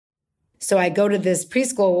So I go to this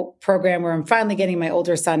preschool program where I'm finally getting my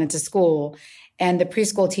older son into school. And the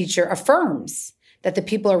preschool teacher affirms that the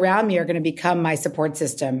people around me are going to become my support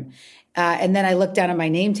system. And then I looked down at my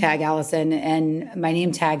name tag, Allison, and my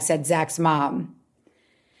name tag said Zach's mom.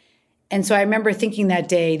 And so I remember thinking that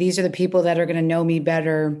day, these are the people that are going to know me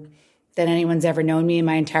better than anyone's ever known me in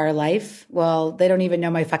my entire life. Well, they don't even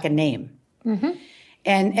know my fucking name. Mm-hmm.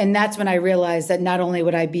 And that's when I realized that not only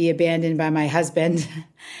would I be abandoned by my husband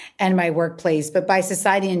and my workplace, but by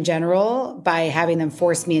society in general, by having them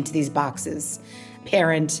force me into these boxes: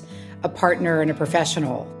 parent, a partner, and a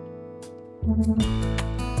professional.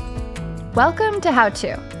 Welcome to How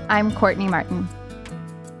To. I'm Courtney Martin.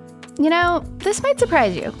 You know, this might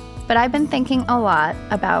surprise you, but I've been thinking a lot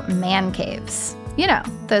about man caves. You know,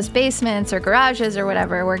 those basements or garages or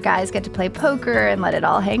whatever where guys get to play poker and let it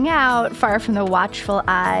all hang out, far from the watchful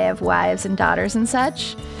eye of wives and daughters and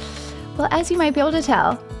such. Well, as you might be able to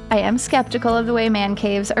tell, I am skeptical of the way man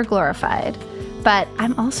caves are glorified, but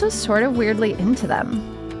I'm also sort of weirdly into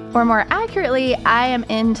them. Or more accurately, I am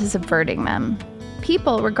into subverting them.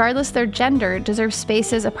 People, regardless of their gender, deserve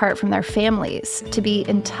spaces apart from their families to be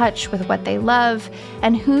in touch with what they love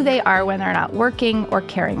and who they are when they're not working or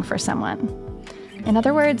caring for someone. In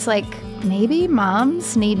other words, like, maybe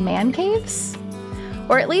moms need man caves?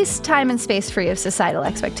 Or at least time and space free of societal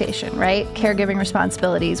expectation, right? Caregiving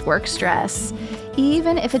responsibilities, work stress,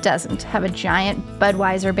 even if it doesn't have a giant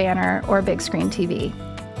Budweiser banner or a big screen TV.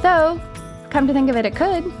 Though, come to think of it, it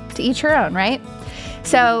could. To each her own, right?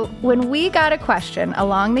 So when we got a question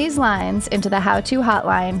along these lines into the How To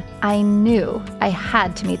hotline, I knew I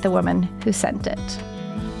had to meet the woman who sent it.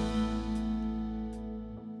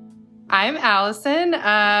 I'm Allison.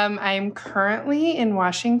 I'm currently in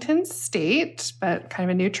Washington State, but kind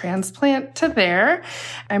of a new transplant to there.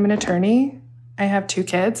 I'm an attorney. I have 2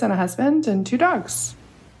 kids and a husband and 2 dogs.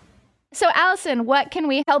 So Allison, what can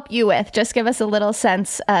we help you with? Just give us a little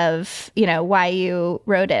sense of, why you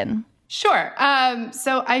wrote in. Sure.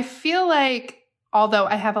 So I feel like although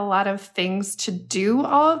I have a lot of things to do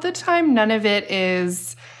all of the time, none of it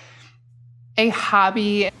is a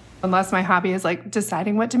hobby. Unless my hobby is like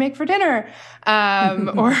deciding what to make for dinner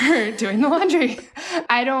or doing the laundry.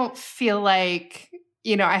 I don't feel like,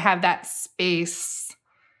 I have that space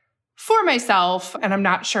for myself. And I'm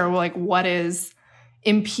not sure like what is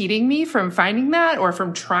impeding me from finding that or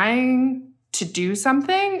from trying to do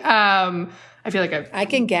something. I feel like I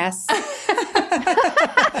can guess.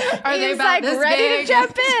 Are they about this ready big? To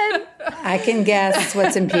jump in? I can guess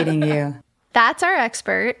what's impeding you. That's our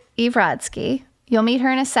expert, Eve Rodsky. You'll meet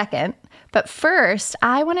her in a second. But first,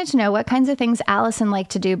 I wanted to know what kinds of things Allison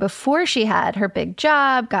liked to do before she had her big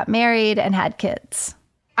job, got married, and had kids.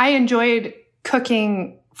 I enjoyed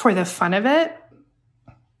cooking for the fun of it.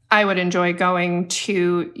 I would enjoy going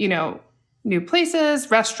to, new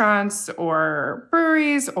places, restaurants, or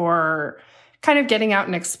breweries, or kind of getting out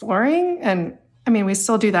and exploring. And I mean, we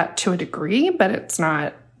still do that to a degree, but it's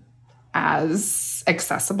not as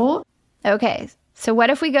accessible. Okay. So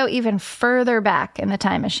what if we go even further back in the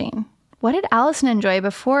time machine? What did Allison enjoy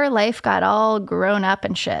before life got all grown up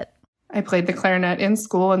and shit? I played the clarinet in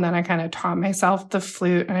school, and then I kind of taught myself the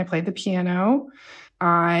flute, and I played the piano.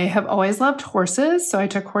 I have always loved horses, so I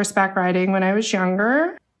took horseback riding when I was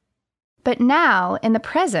younger. But now, in the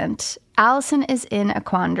present, Allison is in a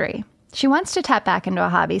quandary. She wants to tap back into a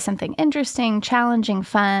hobby, something interesting, challenging,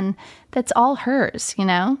 fun, that's all hers,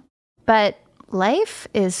 But life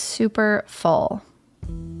is super full.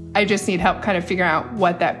 I just need help kind of figuring out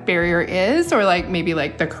what that barrier is, or like maybe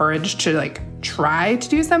like the courage to like try to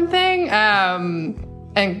do something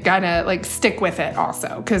and kind of like stick with it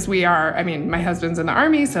also. Because my husband's in the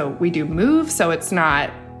Army, so we do move. So it's not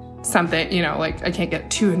something, like I can't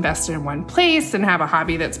get too invested in one place and have a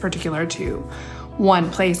hobby that's particular to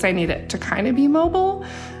one place. I need it to kind of be mobile.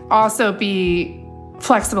 Also be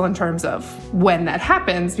flexible in terms of when that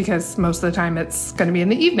happens, because most of the time it's going to be in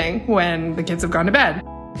the evening when the kids have gone to bed.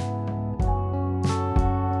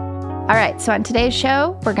 All right, so on today's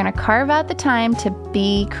show, we're going to carve out the time to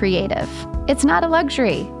be creative. It's not a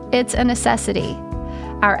luxury, it's a necessity.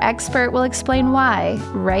 Our expert will explain why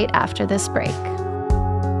right after this break.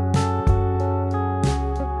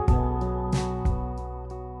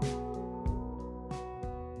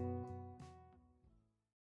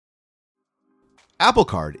 Apple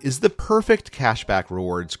Card is the perfect cashback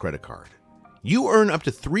rewards credit card. You earn up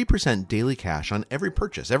to 3% daily cash on every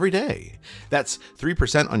purchase every day. That's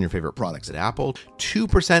 3% on your favorite products at Apple,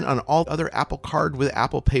 2% on all other Apple Card with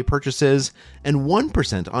Apple Pay purchases, and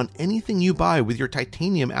 1% on anything you buy with your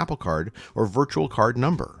titanium Apple Card or virtual card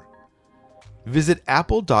number. Visit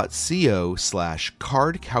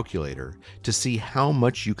apple.co/card calculator to see how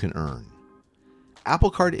much you can earn.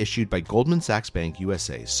 Apple Card issued by Goldman Sachs Bank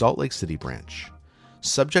USA, Salt Lake City branch.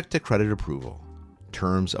 Subject to credit approval.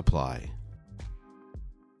 Terms apply.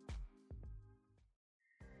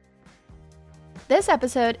 This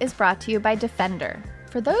episode is brought to you by Defender.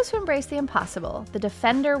 For those who embrace the impossible, the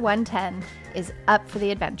Defender 110 is up for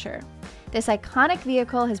the adventure. This iconic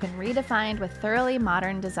vehicle has been redefined with thoroughly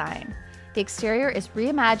modern design. The exterior is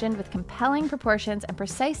reimagined with compelling proportions and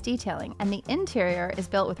precise detailing, and the interior is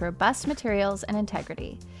built with robust materials and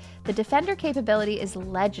integrity. The Defender capability is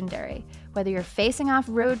legendary, whether you're facing off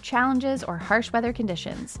road challenges or harsh weather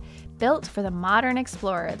conditions. Built for the modern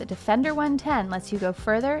explorer, the Defender 110 lets you go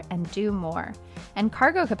further and do more. And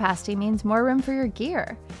cargo capacity means more room for your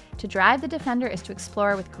gear. To drive the Defender is to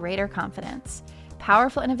explore with greater confidence.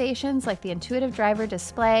 Powerful innovations like the intuitive driver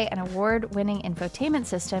display and award-winning infotainment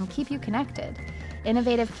system keep you connected.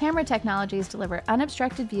 Innovative camera technologies deliver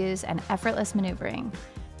unobstructed views and effortless maneuvering.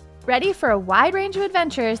 Ready for a wide range of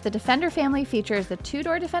adventures, the Defender family features the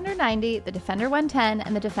two-door Defender 90, the Defender 110,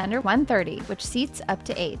 and the Defender 130, which seats up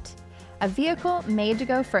to 8. A vehicle made to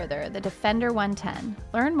go further, the Defender 110.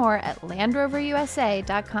 Learn more at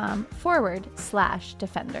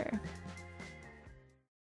LandRoverUSA.com/Defender.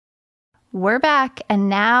 We're back, and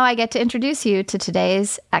now I get to introduce you to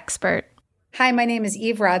today's expert. Hi, my name is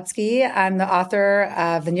Eve Rodsky. I'm the author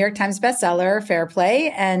of the New York Times bestseller, Fair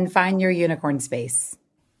Play, and Find Your Unicorn Space.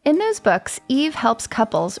 In those books, Eve helps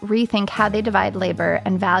couples rethink how they divide labor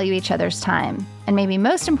and value each other's time, and maybe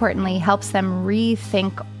most importantly, helps them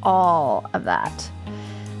rethink all of that.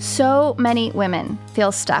 So many women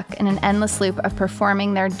feel stuck in an endless loop of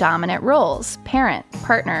performing their dominant roles: parent,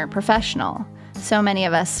 partner, professional. So many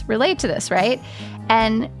of us relate to this, right?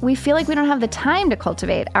 And we feel like we don't have the time to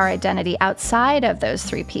cultivate our identity outside of those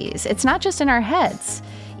 3 Ps. It's not just in our heads.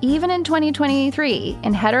 Even in 2023,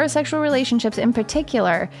 in heterosexual relationships in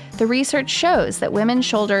particular, the research shows that women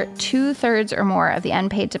shoulder 2/3 or more of the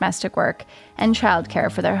unpaid domestic work and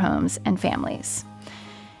childcare for their homes and families.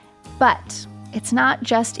 But it's not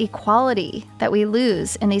just equality that we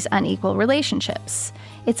lose in these unequal relationships.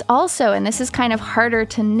 It's also, and this is kind of harder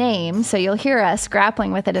to name, so you'll hear us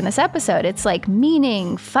grappling with it in this episode, it's like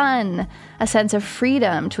meaning, fun, a sense of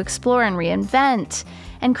freedom to explore and reinvent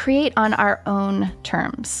and create on our own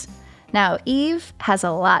terms. Now, Eve has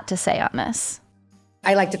a lot to say on this.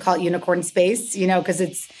 I like to call it unicorn space, because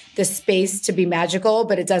it's the space to be magical,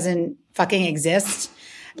 but it doesn't fucking exist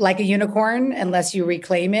like a unicorn unless you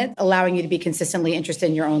reclaim it, allowing you to be consistently interested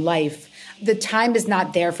in your own life. The time is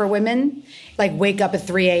not there for women. Like wake up at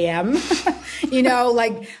 3 a.m.,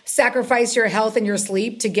 like sacrifice your health and your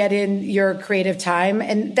sleep to get in your creative time.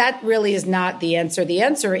 And that really is not the answer. The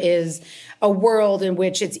answer is a world in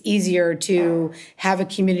which it's easier to have a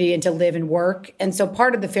community and to live and work. And so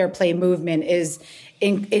part of the Fair Play movement is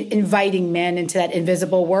inviting men into that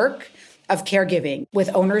invisible work of caregiving with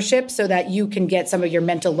ownership so that you can get some of your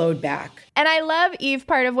mental load back. And I love, Eve,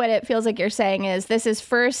 part of what it feels like you're saying is this is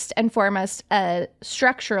first and foremost a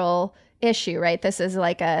structural issue, right? This is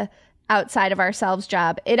like a outside of ourselves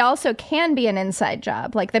job. It also can be an inside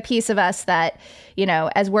job, like the piece of us that,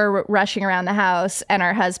 as we're rushing around the house and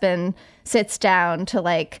our husband sits down to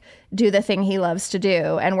like do the thing he loves to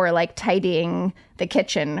do and we're like tidying the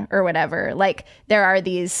kitchen or whatever. Like there are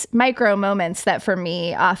these micro moments that for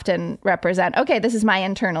me often represent, okay, this is my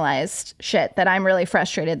internalized shit that I'm really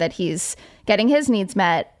frustrated that he's getting his needs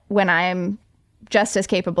met when I'm just as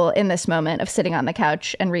capable in this moment of sitting on the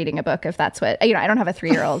couch and reading a book, if that's what, I don't have a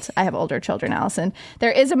 3-year-old. I have older children, Allison.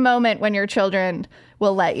 There is a moment when your children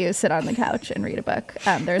will let you sit on the couch and read a book.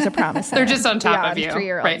 There's a promise. They're just on top of you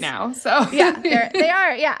right now. So yeah, they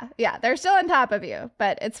are. Yeah. They're still on top of you,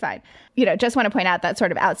 but it's fine. Just want to point out that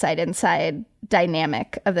sort of outside inside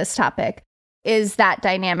dynamic of this topic. Is that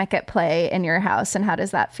dynamic at play in your house, and how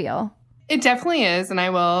does that feel? It definitely is. And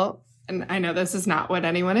I know this is not what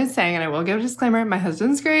anyone is saying, and I will give a disclaimer. My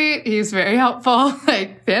husband's great. He's very helpful,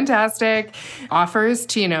 like fantastic. Offers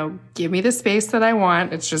to, give me the space that I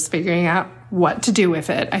want. It's just figuring out what to do with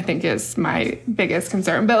it, I think is my biggest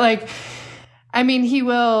concern. But he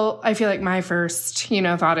will, I feel like my first,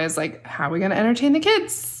 thought is like, how are we going to entertain the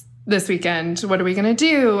kids this weekend? What are we going to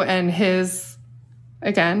do? And his,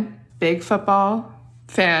 again, big football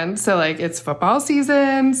fan. So it's football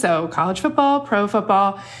season. So college football, pro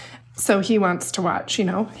football. So he wants to watch,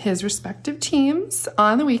 his respective teams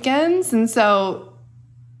on the weekends. And so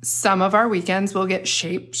some of our weekends will get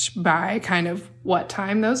shaped by kind of what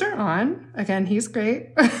time those are on. Again, he's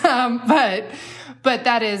great. But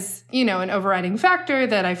that is, an overriding factor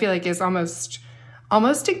that I feel like is almost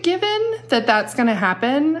almost a given that that's going to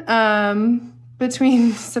happen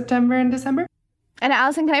between September and December. And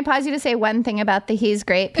Allison, can I pause you to say one thing about the he's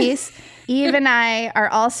great piece? Eve and I are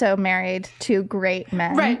also married to great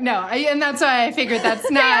men. Right. No. And that's why I figured that's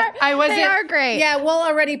not, They are great. Yeah, we'll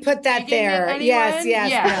already put that there. Yes.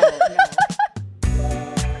 Yeah. No.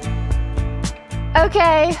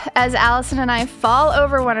 Okay, as Allison and I fall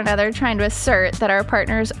over one another trying to assert that our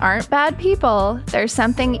partners aren't bad people, there's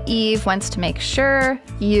something Eve wants to make sure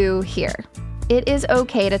you hear. It is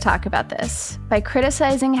okay to talk about this. By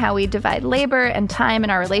criticizing how we divide labor and time in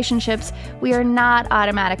our relationships, we are not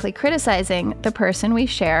automatically criticizing the person we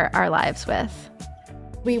share our lives with.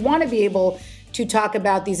 We want to be able to talk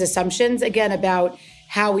about these assumptions, again, about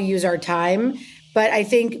how we use our time. But I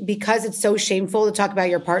think because it's so shameful to talk about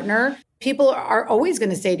your partner, people are always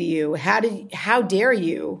going to say to you, how dare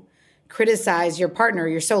you criticize your partner?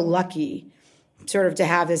 You're so lucky sort of to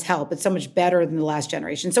have this help. It's so much better than the last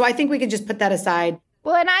generation. So I think we can just put that aside.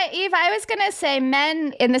 Well, and Eve, I was going to say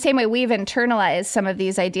men, in the same way we've internalized some of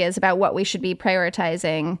these ideas about what we should be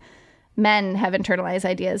prioritizing, men have internalized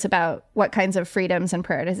ideas about what kinds of freedoms and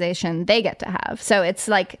prioritization they get to have. So it's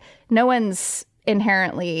like no one's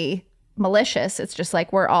inherently malicious. It's just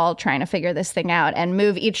like we're all trying to figure this thing out and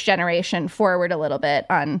move each generation forward a little bit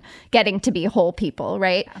on getting to be whole people,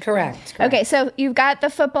 right? Correct. Okay, so you've got the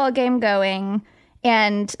football game going,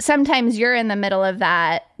 and sometimes you're in the middle of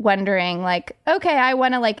that wondering like, okay, I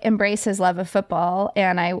want to like embrace his love of football,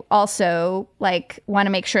 and I also like want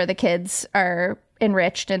to make sure the kids are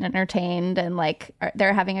enriched and entertained and like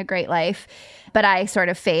they're having a great life, but I sort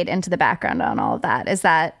of fade into the background on all of that. Does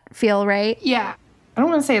that feel right? Yeah. I don't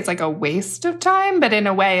want to say it's like a waste of time, but in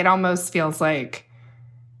a way it almost feels like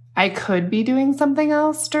I could be doing something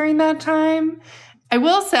else during that time. I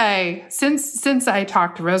will say, since I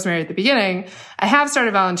talked to Rosemary at the beginning, I have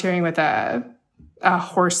started volunteering with a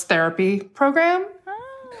horse therapy program.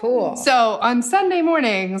 Cool. So on Sunday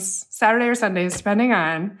mornings, Saturday or Sundays, depending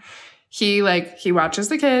on, he watches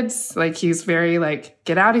the kids. Like he's very like,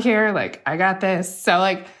 get out of here. Like, I got this. So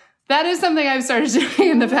like, that is something I've started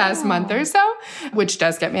doing in the past month or so, which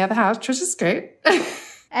does get me out of the house, which is great.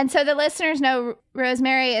 And so the listeners know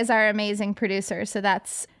Rosemary is our amazing producer. So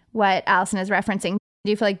that's what Allison is referencing.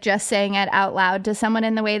 Do you feel like just saying it out loud to someone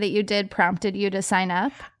in the way that you did prompted you to sign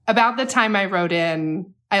up? About the time I wrote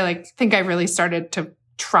in, I think I really started to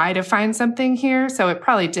try to find something here. So it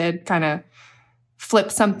probably did kind of flip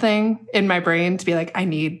something in my brain to be like, I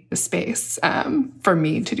need the space for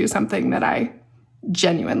me to do something that I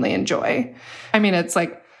genuinely enjoy. I mean, it's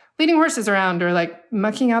like leading horses around or like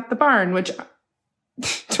mucking out the barn, which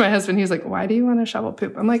to my husband, he was like, why do you want to shovel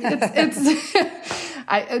poop? I'm like, it's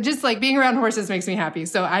I just like being around horses makes me happy.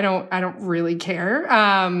 So I don't really care.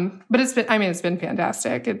 But it's been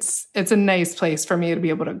fantastic. It's a nice place for me to be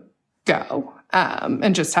able to go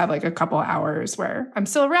and just have like a couple hours where I'm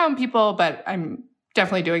still around people, but I'm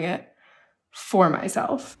definitely doing it for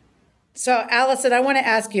myself. So, Allison, I want to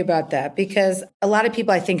ask you about that because a lot of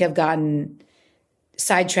people, I think, have gotten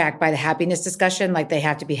sidetracked by the happiness discussion, like they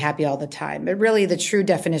have to be happy all the time. But really, the true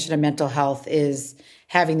definition of mental health is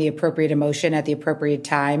having the appropriate emotion at the appropriate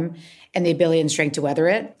time and the ability and strength to weather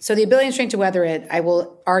it. So the ability and strength to weather it, I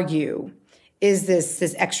will argue, is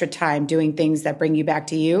this extra time doing things that bring you back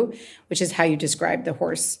to you, which is how you described the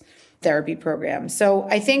horse therapy program. So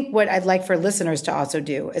I think what I'd like for listeners to also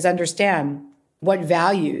do is understand what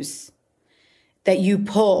values that you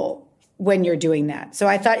pull when you're doing that. So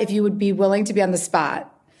I thought if you would be willing to be on the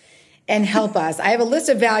spot and help us. I have a list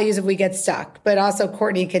of values if we get stuck, but also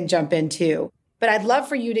Courtney can jump in too. But I'd love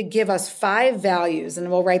for you to give us 5 values and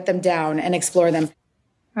we'll write them down and explore them.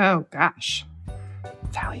 Oh gosh.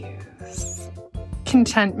 Values.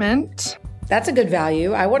 Contentment. That's a good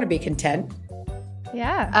value. I want to be content.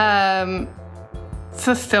 Yeah.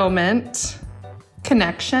 Fulfillment.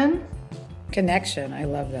 Connection. Connection. I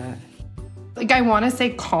love that. Like I want to say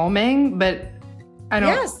calming, but I don't.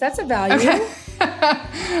 Yes, that's a value. Okay.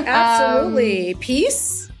 Absolutely.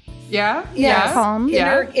 Peace. Yeah. Yes. Calm.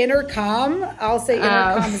 Inner calm. I'll say inner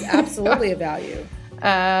calm is absolutely a value.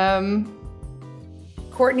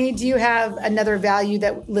 Courtney, do you have another value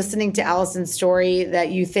that listening to Allison's story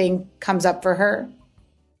that you think comes up for her?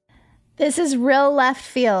 This is real left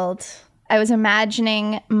field. I was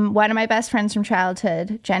imagining one of my best friends from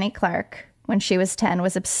childhood, Jenny Clark, when she was 10,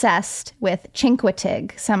 was obsessed with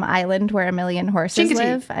Chincoteague, some island where 1 million horses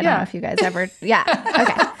live. I don't know if you guys ever... Yeah,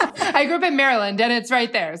 okay. I grew up in Maryland and it's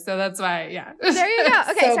right there. So that's why, yeah. There you go.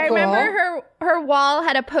 Okay, so I cool. remember her wall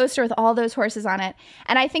had a poster with all those horses on it.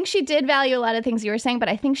 And I think she did value a lot of things you were saying, but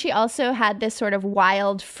I think she also had this sort of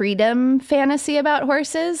wild freedom fantasy about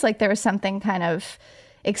horses. Like there was something kind of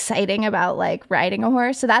exciting about like riding a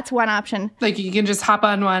horse. So that's one option. Like you can just hop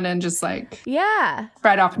on one and just like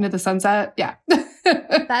ride off into the sunset. Yeah.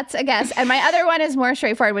 That's a guess. And my other one is more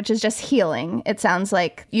straightforward, which is just healing. It sounds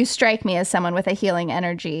like you strike me as someone with a healing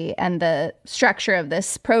energy, and the structure of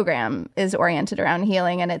this program is oriented around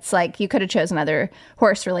healing. And it's like you could have chosen other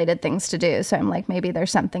horse related things to do. So I'm like, maybe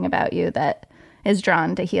there's something about you that is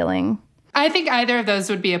drawn to healing. I think either of those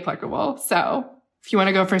would be applicable. So if you want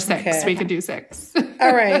to go for 6, we could do 6.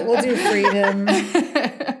 All right, we'll do freedom.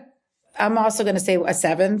 I'm also going to say a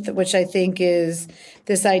 7th, which I think is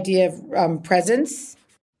this idea of presence.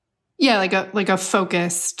 Yeah, like a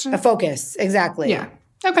focused. A focus, exactly. Yeah.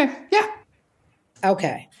 Okay. Yeah.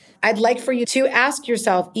 Okay. I'd like for you to ask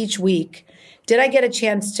yourself each week, did I get a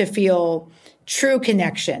chance to feel true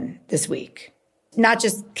connection this week? Not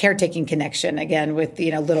just caretaking connection, again, with,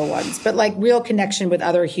 little ones, but like real connection with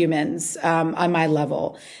other humans on my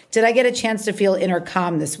level. Did I get a chance to feel inner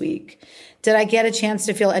calm this week? Did I get a chance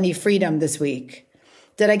to feel any freedom this week?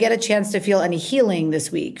 Did I get a chance to feel any healing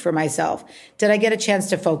this week for myself? Did I get a chance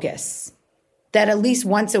to focus? That at least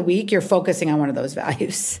once a week, you're focusing on one of those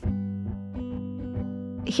values.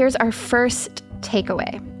 Here's our first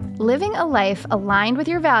takeaway. Living a life aligned with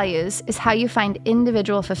your values is how you find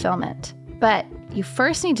individual fulfillment. But you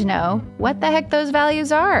first need to know what the heck those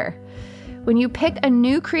values are. When you pick a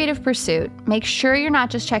new creative pursuit, make sure you're not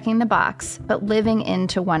just checking the box, but living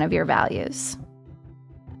into one of your values.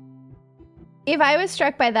 If I was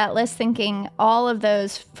struck by that list thinking all of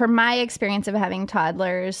those, from my experience of having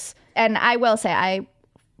toddlers, and I will say I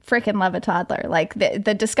freaking love a toddler, like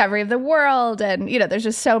the discovery of the world, and there's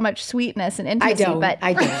just so much sweetness and intimacy. I don't.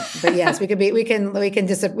 But yes, we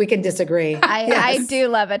can disagree. I do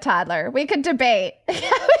love a toddler. We could debate.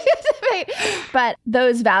 But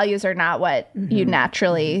those values are not what you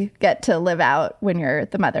naturally get to live out when you're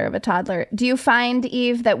the mother of a toddler. Do you find,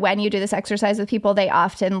 Eve, that when you do this exercise with people, they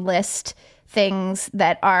often list things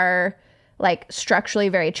that are like structurally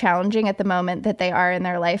very challenging at the moment that they are in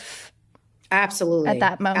their life? Absolutely. At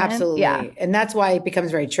that moment. Absolutely. Yeah. And that's why it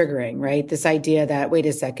becomes very triggering, right? This idea that, wait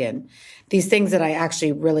a second, these things that I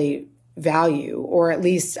actually really value, or at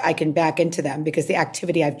least I can back into them because the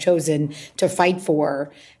activity I've chosen to fight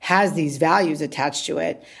for has these values attached to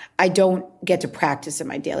it, I don't get to practice in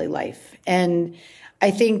my daily life. And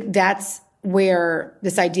I think that's where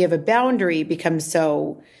this idea of a boundary becomes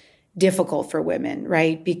so difficult for women,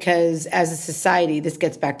 right? Because as a society, this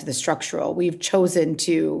gets back to the structural. We've chosen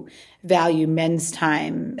to value men's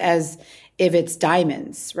time as if it's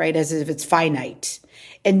diamonds, right? As if it's finite.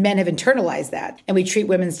 And men have internalized that. And we treat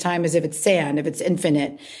women's time as if it's sand, if it's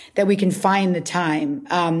infinite, that we can find the time.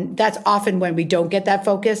 That's often when we don't get that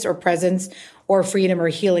focus or presence or freedom or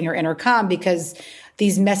healing or inner calm, because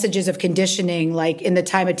these messages of conditioning, like in the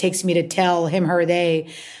time it takes me to tell him, her, they,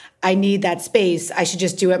 I need that space, I should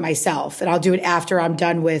just do it myself. And I'll do it after I'm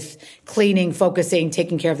done with cleaning, focusing,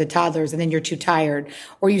 taking care of the toddlers, and then you're too tired.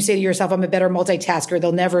 Or you say to yourself, I'm a better multitasker.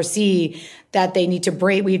 They'll never see that we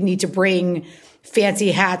need to bring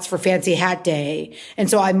fancy hats for fancy hat day. And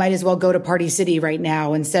so I might as well go to Party City right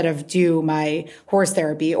now instead of do my horse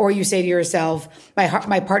therapy. Or you say to yourself,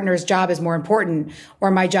 my partner's job is more important, or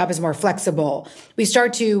my job is more flexible. We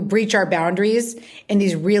start to breach our boundaries in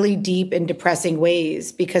these really deep and depressing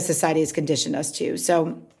ways because society has conditioned us to.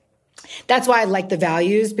 So that's why I like the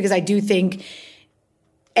values, because I do think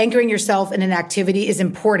anchoring yourself in an activity is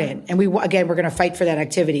important. And we're going to fight for that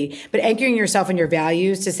activity. But anchoring yourself in your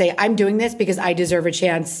values to say, I'm doing this because I deserve a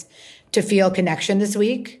chance to feel connection this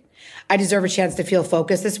week. I deserve a chance to feel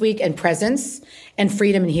focus this week, and presence and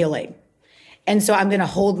freedom and healing. And so I'm going to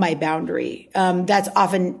hold my boundary. That's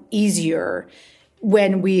often easier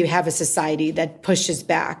when we have a society that pushes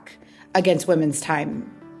back against women's time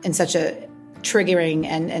in such a triggering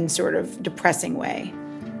and sort of depressing way.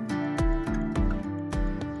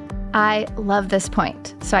 I love this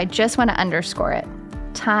point, so I just want to underscore it.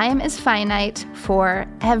 Time is finite for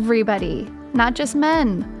everybody, not just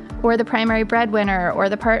men, or the primary breadwinner, or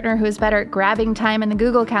the partner who's better at grabbing time in the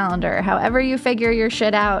Google Calendar. However you figure your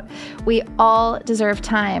shit out, we all deserve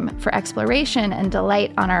time for exploration and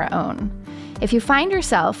delight on our own. If you find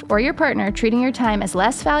yourself or your partner treating your time as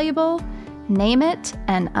less valuable, name it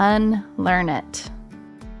and unlearn it.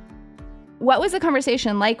 What was the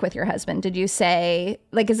conversation like with your husband? Did you say,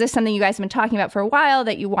 is this something you guys have been talking about for a while,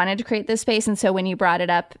 that you wanted to create this space? And so when you brought it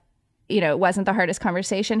up, it wasn't the hardest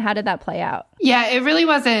conversation. How did that play out? Yeah, it really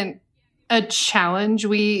wasn't a challenge.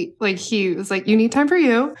 He was like, you need time for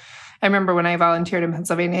you. I remember when I volunteered in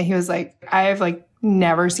Pennsylvania, he was like, I have like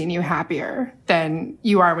never seen you happier than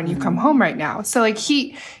you are when you come home right now. So like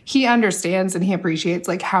he understands and he appreciates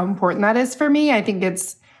like how important that is for me. I think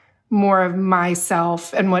it's more of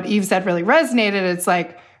myself, and what Eve said really resonated. It's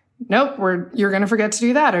like, nope, you're going to forget to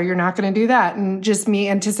do that, or you're not going to do that. And just me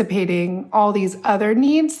anticipating all these other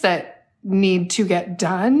needs that need to get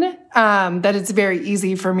done, that it's very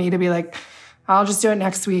easy for me to be like, I'll just do it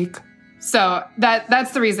next week. So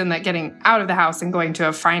that's the reason that getting out of the house and going to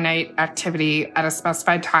a finite activity at a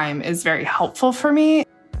specified time is very helpful for me.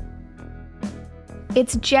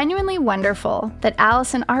 It's genuinely wonderful that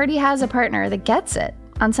Allison already has a partner that gets it.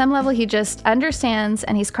 On some level, he just understands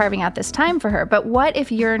and he's carving out this time for her. But what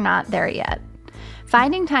if you're not there yet?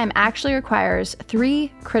 Finding time actually requires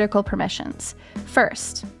 3 critical permissions.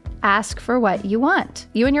 First, ask for what you want.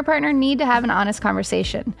 You and your partner need to have an honest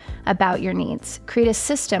conversation about your needs. Create a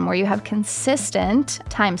system where you have consistent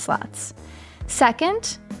time slots.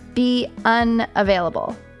 Second, be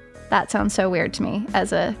unavailable. That sounds so weird to me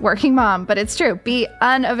as a working mom, but it's true. Be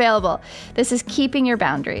unavailable. This is keeping your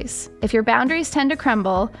boundaries. If your boundaries tend to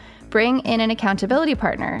crumble, bring in an accountability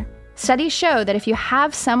partner. Studies show that if you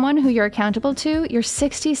have someone who you're accountable to, you're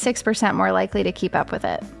 66% more likely to keep up with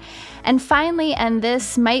it. And finally, and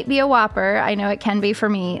this might be a whopper, I know it can be for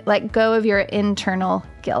me, let go of your internal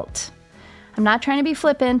guilt. I'm not trying to be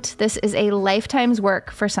flippant. This is a lifetime's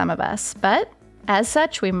work for some of us, but as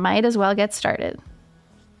such, we might as well get started.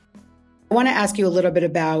 I want to ask you a little bit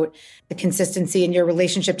about the consistency in your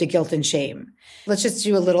relationship to guilt and shame. Let's just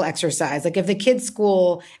do a little exercise. Like if the kids'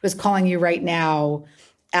 school was calling you right now,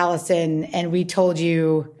 Allison, and we told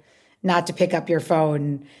you not to pick up your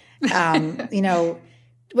phone,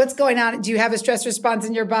 what's going on? Do you have a stress response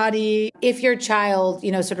in your body? If your child,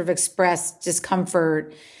 sort of expressed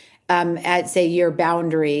discomfort at, say, your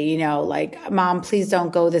boundary, like, Mom, please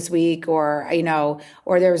don't go this week, or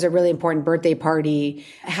there was a really important birthday party,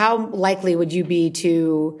 how likely would you be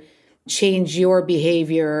to change your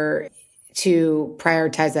behavior to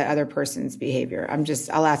prioritize that other person's behavior?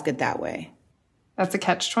 I'll ask it that way. That's a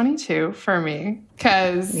catch-22 for me,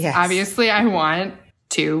 because obviously I want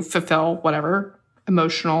to fulfill whatever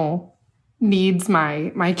emotional needs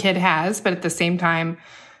my kid has, but at the same time,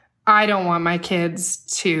 I don't want my kids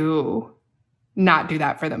to not do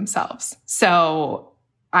that for themselves. So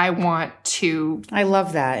I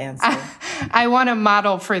love that answer. I want to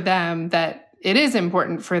model for them that it is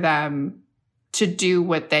important for them to do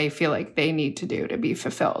what they feel like they need to do to be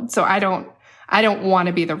fulfilled. So I don't want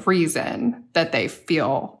to be the reason that they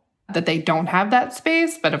feel that they don't have that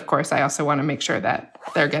space. But of course, I also want to make sure that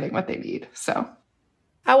they're getting what they need. So.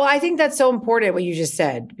 Well, I think that's so important what you just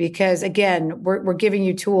said, because again, we're giving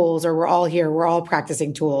you tools, or we're all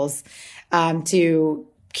practicing tools to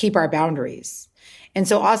keep our boundaries. And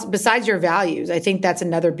so also, besides your values, I think that's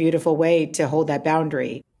another beautiful way to hold that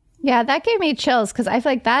boundary. Yeah, that gave me chills, because I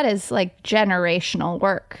feel like that is like generational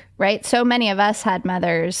work, right? So many of us had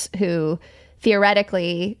mothers who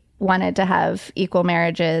theoretically wanted to have equal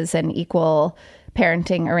marriages and equal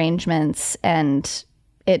parenting arrangements, and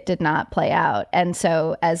it did not play out. And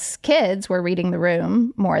so as kids, we're reading the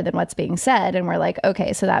room more than what's being said. And we're like,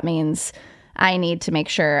 okay, so that means I need to make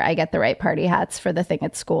sure I get the right party hats for the thing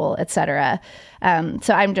at school, et cetera.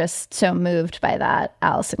 So I'm just so moved by that,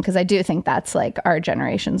 Allison, because I do think that's like our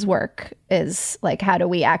generation's work, is like, how do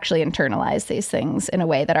we actually internalize these things in a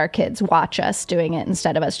way that our kids watch us doing it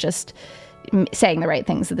instead of us just saying the right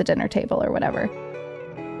things at the dinner table or whatever.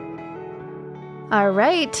 All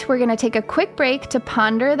right, we're going to take a quick break to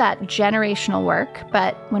ponder that generational work.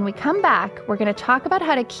 But when we come back, we're going to talk about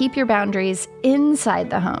how to keep your boundaries inside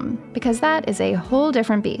the home, because that is a whole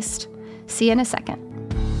different beast. See you in a second.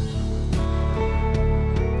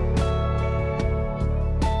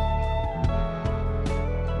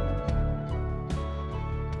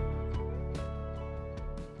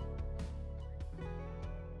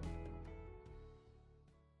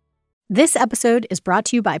 This episode is brought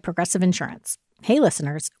to you by Progressive Insurance. Hey,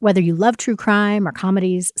 listeners, whether you love true crime or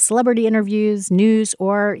comedies, celebrity interviews, news,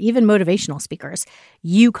 or even motivational speakers,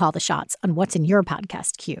 you call the shots on what's in your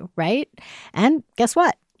podcast queue, right? And guess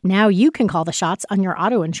what? Now you can call the shots on your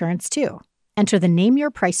auto insurance, too. Enter the Name Your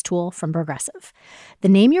Price tool from Progressive. The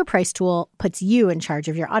Name Your Price tool puts you in charge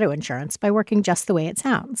of your auto insurance by working just the way it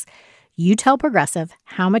sounds. You tell Progressive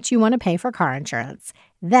how much you want to pay for car insurance.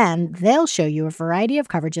 Then they'll show you a variety of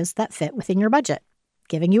coverages that fit within your budget,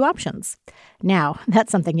 giving you options. Now,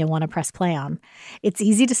 that's something you'll want to press play on. It's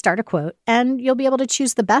easy to start a quote, and you'll be able to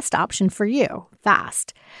choose the best option for you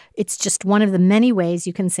fast. It's just one of the many ways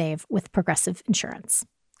you can save with Progressive Insurance.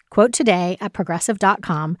 Quote today at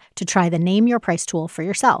Progressive.com to try the Name Your Price tool for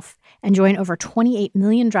yourself and join over 28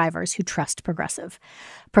 million drivers who trust Progressive.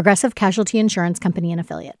 Progressive Casualty Insurance Company and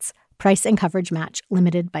Affiliates. Price and coverage match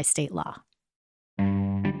limited by state law.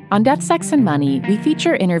 On Death, Sex, and Money, we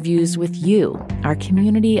feature interviews with you, our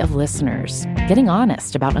community of listeners, getting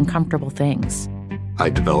honest about uncomfortable things. I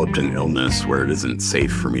developed an illness where it isn't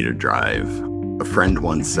safe for me to drive. A friend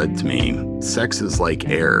once said to me, sex is like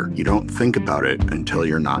air. You don't think about it until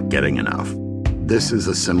you're not getting enough. This is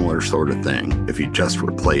a similar sort of thing if you just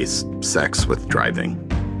replace sex with driving.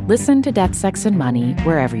 Listen to Death, Sex, and Money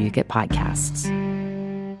wherever you get podcasts.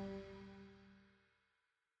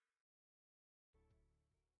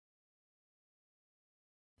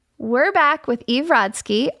 We're back with Eve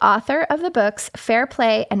Rodsky, author of the books Fair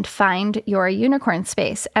Play and Find Your Unicorn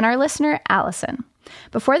Space, and our listener, Allison.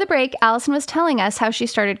 Before the break, Allison was telling us how she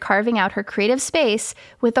started carving out her creative space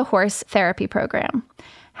with the horse therapy program.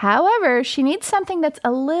 However, she needs something that's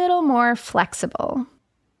a little more flexible.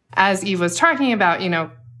 As Eve was talking about,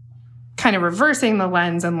 kind of reversing the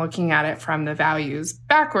lens and looking at it from the values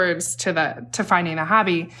backwards to finding a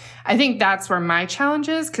hobby, I think that's where my challenge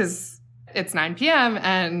is, because it's 9 p.m.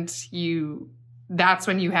 and that's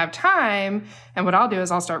when you have time. And what I'll do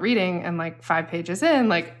is I'll start reading, and 5 pages in,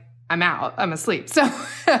 I'm out, I'm asleep. So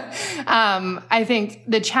I think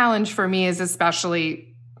the challenge for me is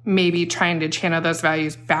especially maybe trying to channel those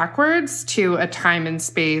values backwards to a time and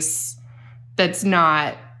space that's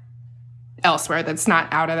not elsewhere, that's not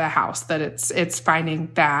out of the house, that it's finding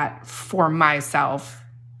that for myself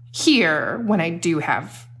here when I do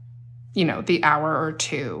have, the hour or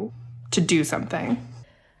two to do something.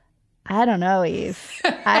 I don't know, Eve.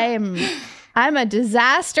 I'm a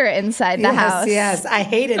disaster inside the house. Yes, I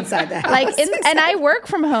hate inside the house. And I work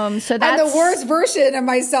from home, so that's... I'm the worst version of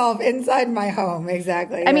myself inside my home,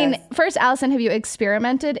 exactly. I mean, first, Allison, have you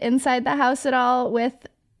experimented inside the house at all with,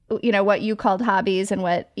 what you called hobbies and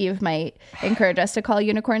what Eve might encourage us to call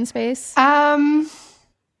unicorn space?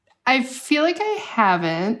 I feel like I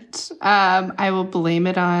haven't. I will blame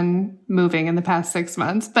it on moving in the past 6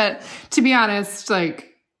 months. But to be honest,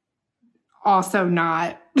 also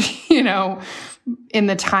not, in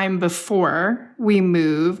the time before we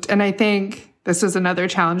moved. And I think this was another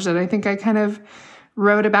challenge that I think I kind of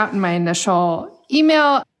wrote about in my initial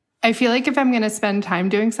email. I feel like if I'm going to spend time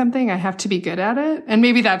doing something, I have to be good at it. And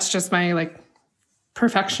maybe that's just my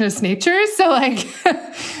perfectionist nature. So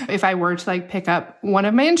if I were to pick up one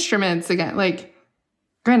of my instruments again,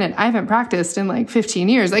 granted, I haven't practiced in 15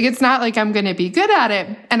 years. It's not like I'm going to be good at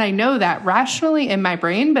it. And I know that rationally in my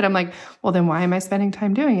brain, but I'm well, then why am I spending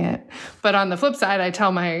time doing it? But on the flip side, I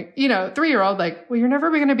tell my, 3-year-old, well, you're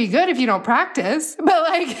never going to be good if you don't practice.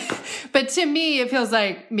 But to me, it feels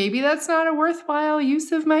like maybe that's not a worthwhile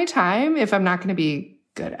use of my time if I'm not going to be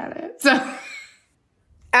good at it. So.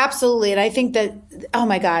 Absolutely. And I think that, oh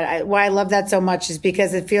my God, why I love that so much is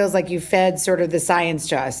because it feels like you fed sort of the science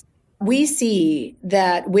to us. We see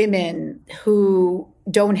that women who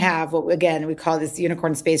don't have what, again, we call this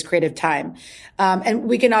unicorn space creative time. And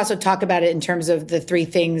we can also talk about it in terms of the 3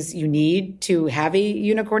 things you need to have a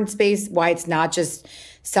unicorn space, why it's not just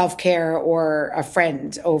self-care or a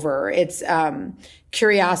friend over. It's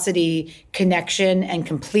curiosity, connection, and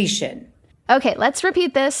completion. Okay, let's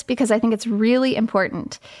repeat this because I think it's really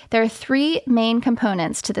important. There are 3 main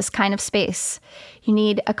components to this kind of space. You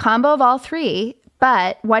need a combo of all 3,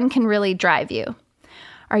 but one can really drive you.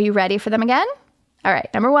 Are you ready for them again? All right.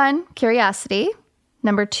 Number 1, curiosity.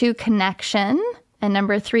 Number 2, connection. And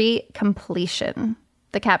number 3, completion.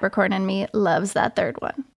 The Capricorn in me loves that third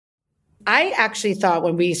one. I actually thought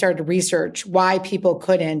when we started to research why people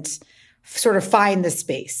couldn't sort of find the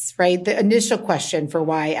space, right? The initial question for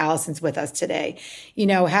why Allison's with us today,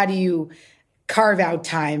 how do you carve out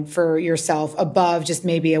time for yourself above just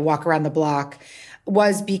maybe a walk around the block,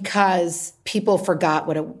 was because people forgot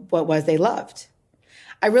what was they loved.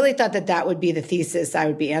 I really thought that would be the thesis I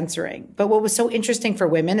would be answering. But what was so interesting for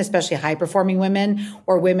women, especially high-performing women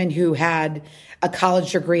or women who had a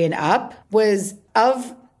college degree and up, was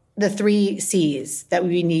of the 3 C's that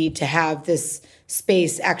we need to have this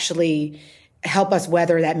space actually help us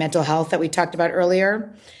weather that mental health that we talked about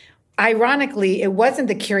earlier. Ironically, it wasn't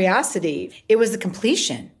the curiosity, it was the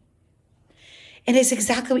completion. And it's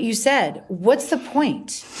exactly what you said. What's the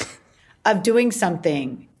point of doing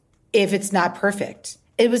something if it's not perfect?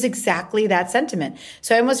 It was exactly that sentiment.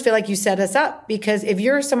 So I almost feel like you set us up, because if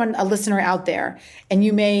you're a listener out there, and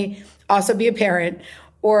you may also be a parent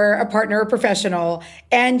or a partner or professional,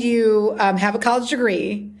 and you have a college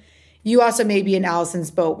degree, you also may be in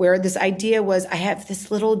Allison's boat where this idea was, I have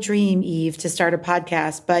this little dream, Eve, to start a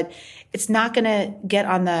podcast, but it's not going to get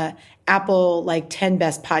on the Apple 10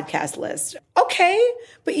 best podcast list. Okay,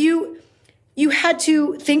 but you had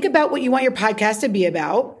to think about what you want your podcast to be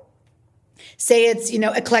about. Say it's,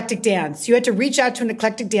 eclectic dance. You had to reach out to an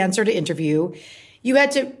eclectic dancer to interview. You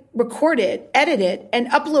had to record it, edit it, and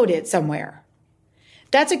upload it somewhere.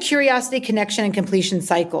 That's a curiosity, connection, and completion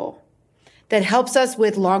cycle that helps us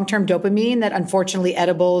with long-term dopamine that unfortunately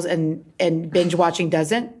edibles and binge watching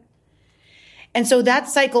doesn't. And so that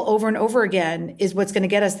cycle over and over again is what's going to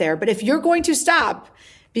get us there. But if you're going to stop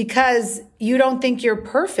because you don't think you're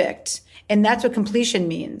perfect, and that's what completion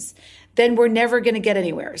means, then we're never going to get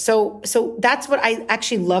anywhere. So that's what I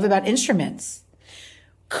actually love about instruments.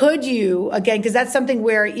 Could you, again, because that's something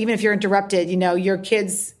where even if you're interrupted, your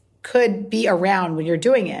kids could be around when you're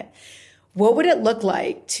doing it. What would it look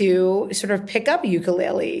like to sort of pick up a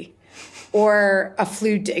ukulele or a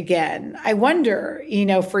flute again? I wonder,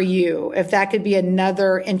 for you, if that could be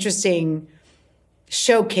another interesting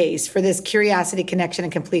showcase for this curiosity, connection,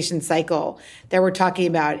 and completion cycle that we're talking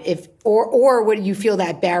about. Or would you feel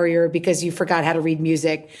that barrier because you forgot how to read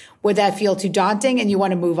music? Would that feel too daunting and you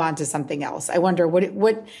want to move on to something else? I wonder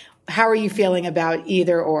how are you feeling about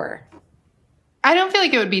either or? I don't feel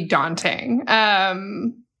like it would be daunting.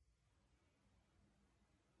 And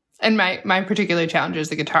my particular challenge is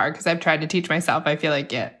the guitar, because I've tried to teach myself. I feel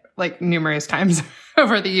like it numerous times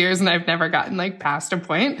over the years, and I've never gotten past a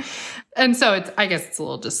point. And so I guess it's a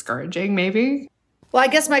little discouraging, maybe. Well, I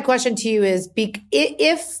guess my question to you is,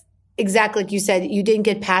 if exactly like you said, you didn't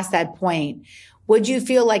get past that point, would you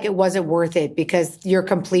feel like it wasn't worth it because your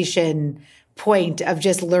completion point of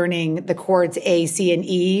just learning the chords A, C, and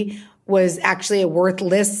E was actually a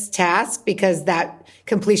worthless task because that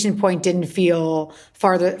completion point didn't feel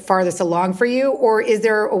farthest along for you? Or is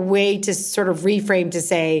there a way to sort of reframe to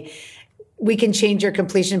say, we can change your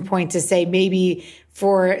completion point to say maybe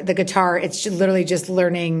for the guitar, it's literally just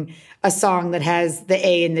learning a song that has the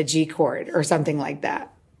A and the G chord or something like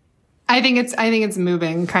that? I think it's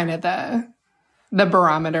moving kind of the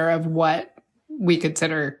barometer of what we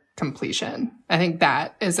consider completion. I think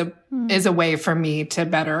that is a way for me to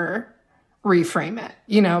better reframe it,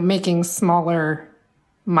 making smaller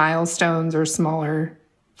milestones or smaller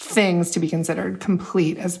things to be considered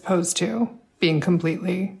complete as opposed to being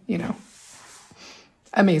completely,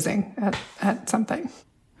 amazing at something.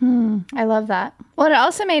 I love that. Well, it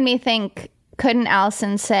also made me think, couldn't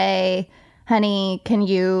Allison say, honey, can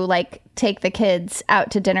you take the kids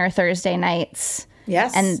out to dinner Thursday nights?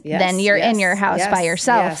 Yes. And then you're in your house by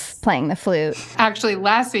yourself playing the flute. Actually,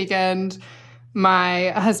 last weekend,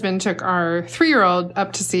 my husband took our 3-year-old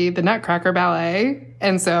up to see the Nutcracker Ballet.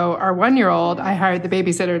 And so our 1-year-old, I hired the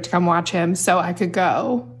babysitter to come watch him so I could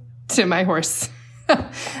go to my horse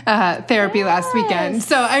therapy last weekend.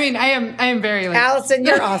 So, I am very Allison,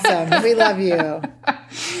 you're awesome. We love you.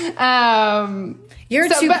 You're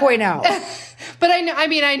 2.0. But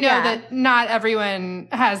I know that not everyone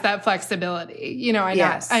has that flexibility.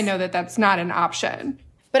 I know that that's not an option.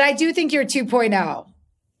 But I do think you're 2.0.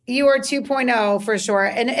 You are 2.0 for sure.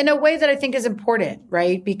 And in a way that I think is important,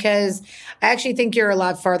 right? Because I actually think you're a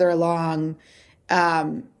lot farther along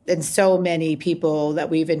than so many people that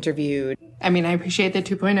we've interviewed. I appreciate the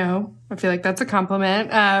 2.0. I feel like that's a compliment.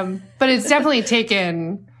 But it's definitely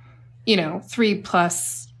taken,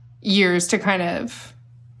 3+ years to kind of,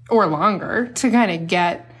 or longer, to kind of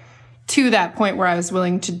get to that point where I was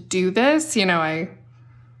willing to do this. We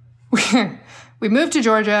moved to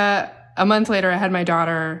Georgia. A month later, I had my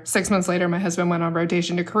daughter. 6 months later, my husband went on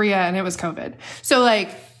rotation to Korea, and it was COVID. So I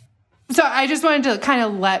just wanted to kind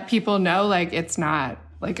of let people know, it's not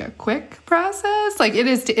a quick process. It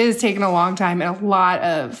is taking a long time and a lot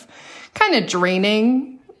of kind of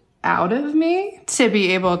draining out of me to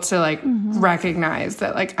be able to recognize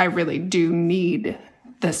that I really do need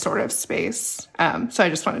this sort of space. So I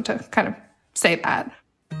just wanted to kind of say that.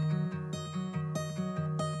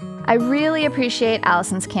 I really appreciate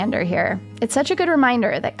Allison's candor here. It's such a good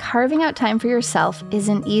reminder that carving out time for yourself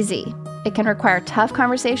isn't easy. It can require tough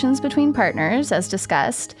conversations between partners, as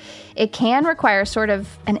discussed. It can require sort of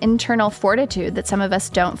an internal fortitude that some of us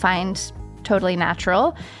don't find totally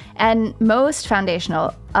natural. And most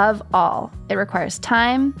foundational of all, it requires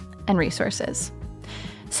time and resources.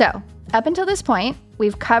 So, up until this point,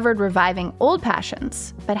 we've covered reviving old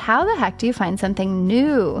passions. But how the heck do you find something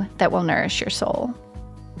new that will nourish your soul?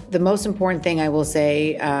 The most important thing I will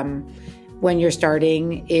say when you're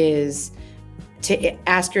starting is to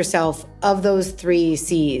ask yourself, of those 3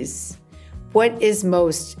 C's, what is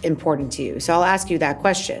most important to you? So I'll ask you that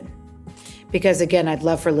question. because again, I'd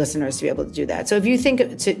love for listeners to be able to do that. So if you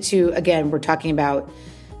think to again, we're talking about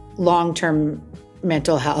long-term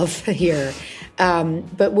mental health here.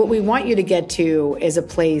 But what we want you to get to is a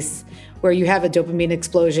place where you have a dopamine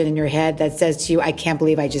explosion in your head that says to you, I can't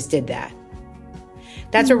believe I just did that.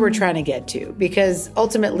 That's where we're trying to get to, because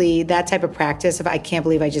ultimately that type of practice of I can't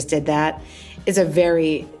believe I just did that is a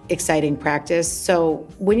very exciting practice. So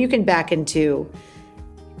when you can back into,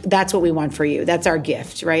 that's what we want for you. That's our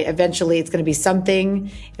gift, right? Eventually it's going to be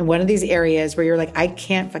something in one of these areas where you're like, I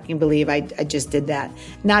can't fucking believe I just did that.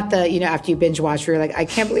 Not the, after you binge watch where you're like, I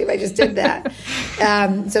can't believe I just did that.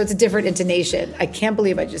 So it's a different intonation. I can't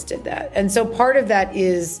believe I just did that. And so part of that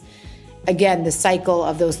is, again, the cycle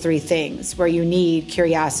of those three things where you need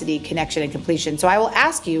curiosity, connection, and completion. So I will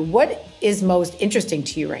ask you, what is most interesting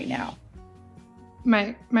to you right now?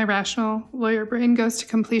 My rational lawyer brain goes to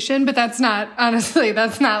completion, but that's not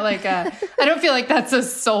like I don't feel like that's a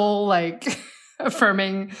soul like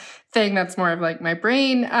affirming thing. That's more of like my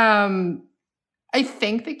brain. I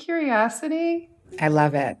think the curiosity. I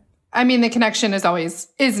love it. I mean, the connection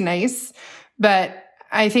is nice, but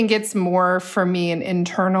I think it's more for me an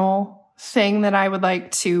internal thing that I would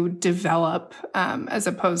like to develop as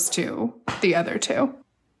opposed to the other two.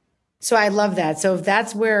 So I love that. So if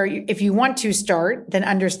that's where, if you want to start, then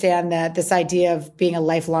understand that this idea of being a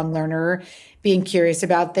lifelong learner, being curious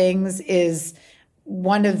about things is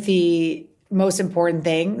one of the most important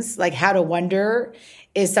things. Like how to wonder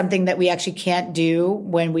is something that we actually can't do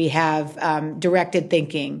when we have directed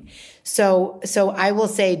thinking. So I will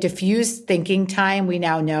say diffused thinking time, we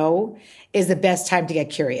now know, is the best time to get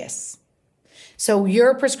curious. So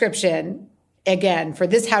your prescription, again, for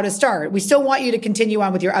this how to start, we still want you to continue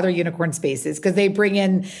on with your other unicorn spaces because they bring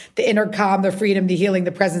in the inner calm, the freedom, the healing,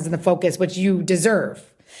 the presence, and the focus, which you deserve.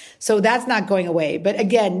 So that's not going away. But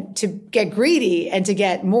again, to get greedy and to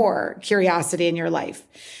get more curiosity in your life.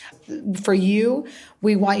 For you,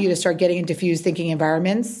 we want you to start getting in diffused thinking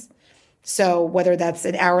environments. So whether that's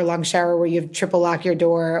an hour-long shower where you triple lock your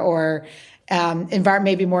door or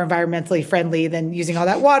maybe more environmentally friendly than using all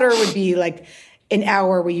that water would be like an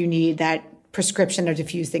hour where you need that prescription of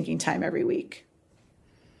diffused thinking time every week.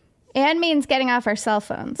 And means getting off our cell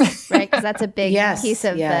phones, right? Because that's a big piece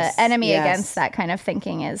of the enemy against that kind of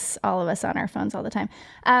thinking is all of us on our phones all the time.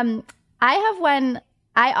 I have one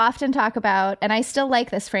I often talk about, and I still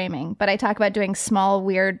like this framing, but I talk about doing small,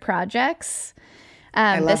 weird projects.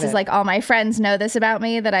 This is like all my friends know this about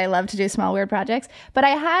me, that I love to do small, weird projects. But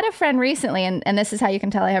I had a friend recently, and this is how you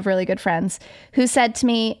can tell I have really good friends, who said to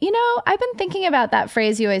me, I've been thinking about that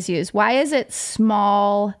phrase you always use. Why is it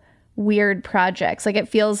small, weird projects? Like it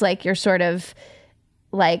feels like you're sort of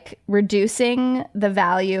like reducing the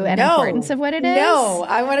value and importance of what it is. No,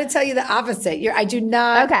 I want to tell you the opposite. I do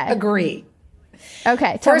not agree.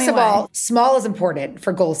 Okay. First of all, small is important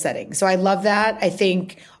for goal setting. So I love that. I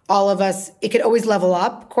think all of us, it could always level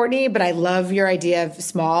up, Courtney, but I love your idea of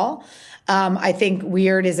small. I think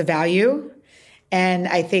weird is a value. And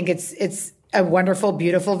I think it's a wonderful,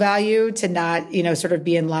 beautiful value to not, sort of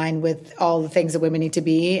be in line with all the things that women need to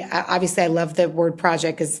be. Obviously, I love the word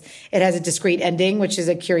project because it has a discrete ending, which is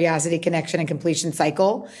a curiosity, connection, and completion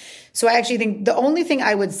cycle. So I actually think the only thing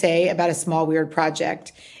I would say about a small, weird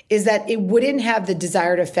project is that it wouldn't have the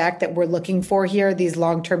desired effect that we're looking for here, these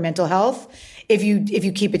long-term mental health, if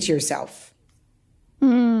you keep it to yourself.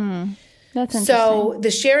 That's interesting. So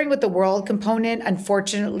the sharing with the world component,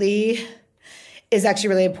 unfortunately, is actually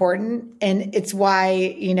really important. And it's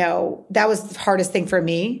why, that was the hardest thing for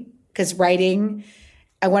me, because writing,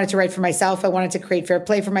 I wanted to write for myself. I wanted to create fair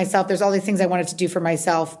play for myself. There's all these things I wanted to do for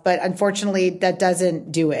myself, but unfortunately that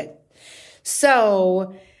doesn't do it.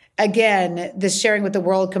 So again, the sharing with the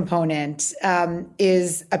world component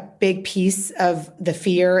is a big piece of the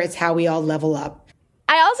fear. It's how we all level up.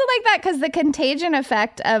 I also like that because the contagion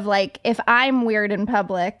effect of like, if I'm weird in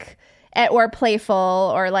public or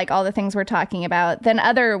playful or like all the things we're talking about, then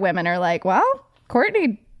other women are like, well,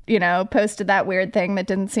 Courtney, posted that weird thing that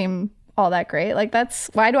didn't seem all that great. Like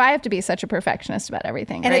why do I have to be such a perfectionist about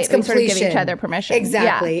everything? And right? it's completion. We sort of give each other permission.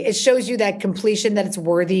 Exactly. Yeah. It shows you that completion, that it's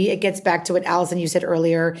worthy. It gets back to what Allison, you said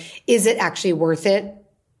earlier. Is it actually worth it?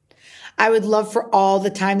 I would love for all the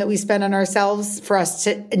time that we spend on ourselves for us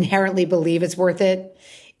to inherently believe it's worth it,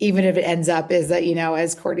 even if it ends up as that,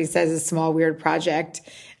 as Courtney says, a small, weird project.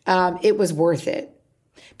 It was worth it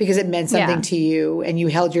because it meant something to you and you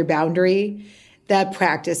held your boundary. That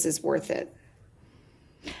practice is worth it.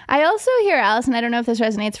 I also hear, Allison, I don't know if this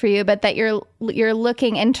resonates for you, but that you're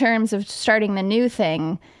looking in terms of starting the new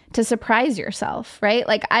thing to surprise yourself, right?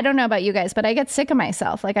 Like, I don't know about you guys, but I get sick of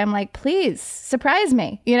myself. Like, I'm like, please surprise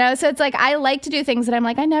me, you know? So it's like, I like to do things that I'm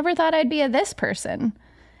like, I never thought I'd be a this person.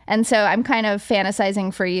 And so I'm kind of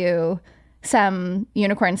fantasizing for you some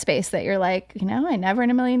unicorn space that you're like, you know, I never in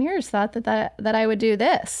a million years thought that I would do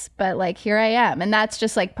this, but like, here I am. And that's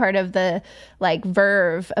just like part of the like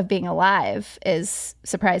verve of being alive is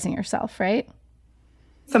surprising yourself, right?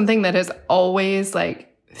 Something that has always like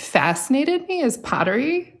fascinated me is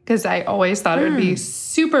pottery, because I always thought it would be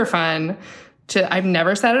super fun I've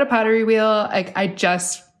never sat at a pottery wheel. Like, I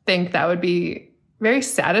just think that would be very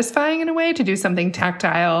satisfying in a way to do something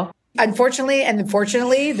tactile. Unfortunately, and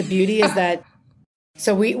fortunately, the beauty is that,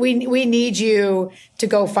 so we need you to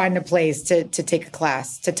go find a place to take a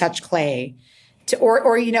class, to touch clay,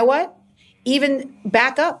 or you know what? Even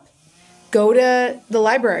back up, go to the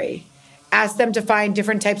library, ask them to find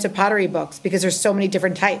different types of pottery books, because there's so many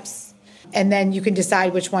different types. And then you can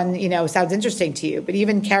decide which one, you know, sounds interesting to you. But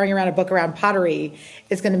even carrying around a book around pottery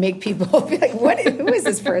is going to make people be like, who is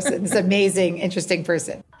this person? This amazing, interesting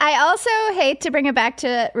person. I also hate to bring it back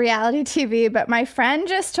to reality TV, but my friend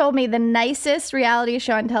just told me the nicest reality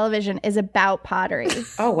show on television is about pottery.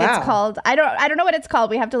 Oh, wow. It's called, I don't know what it's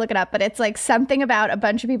called. We have to look it up, but it's like something about a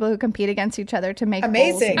bunch of people who compete against each other to make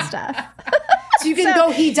bowls and stuff. So you can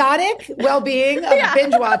go hedonic well-being of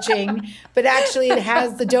binge watching, but actually it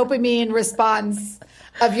has the dopamine response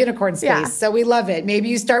of unicorn space. Yeah. So we love it. Maybe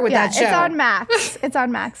you start with that show. It's on Max. It's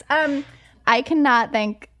on Max. I cannot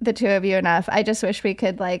thank the two of you enough. I just wish we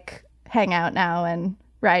could like hang out now and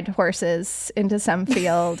ride horses into some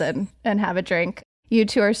field and have a drink. You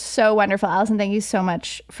two are so wonderful. Allison, thank you so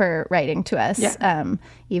much for writing to us. Yeah.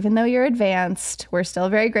 Even though you're advanced, we're still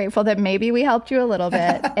very grateful that maybe we helped you a little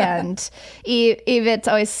bit. And Eve, it's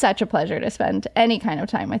always such a pleasure to spend any kind of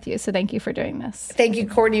time with you. So thank you for doing this. Thank you,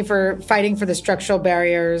 Courtney, for fighting for the structural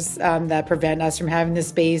barriers that prevent us from having this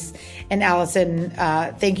space. And Allison,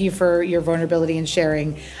 thank you for your vulnerability and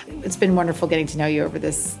sharing. It's been wonderful getting to know you over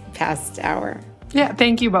this past hour. Yeah,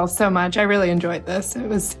 thank you both so much. I really enjoyed this. It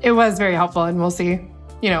was very helpful, and we'll see,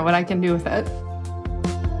 what I can do with it.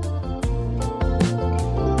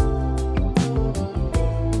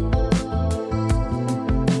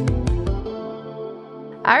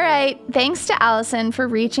 All right. Thanks to Allison for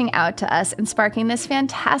reaching out to us and sparking this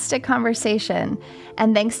fantastic conversation.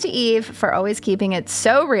 And thanks to Eve for always keeping it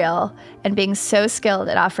so real and being so skilled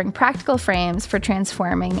at offering practical frames for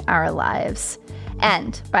transforming our lives.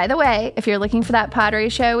 And by the way, if you're looking for that pottery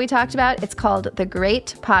show we talked about, it's called The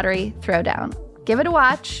Great Pottery Throwdown. Give it a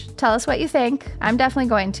watch. Tell us what you think. I'm definitely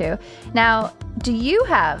going to. Now, do you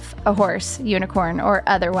have a horse, unicorn, or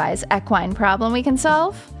otherwise equine problem we can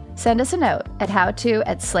solve? Send us a note at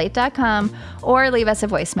howto@slate.com or leave us a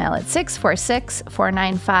voicemail at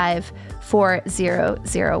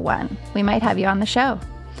 646-495-4001. We might have you on the show.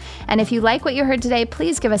 And if you like what you heard today,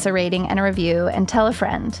 please give us a rating and a review and tell a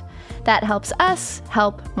friend. That helps us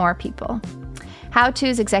help more people. How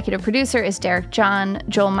To's executive producer is Derek John.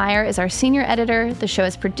 Joel Meyer is our senior editor. The show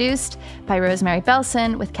is produced by Rosemary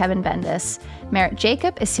Belson with Kevin Bendis. Merritt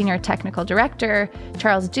Jacob is senior technical director.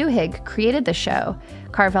 Charles Duhigg created the show.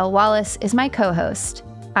 Carvel Wallace is my co-host.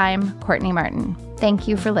 I'm Courtney Martin. Thank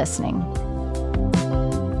you for listening.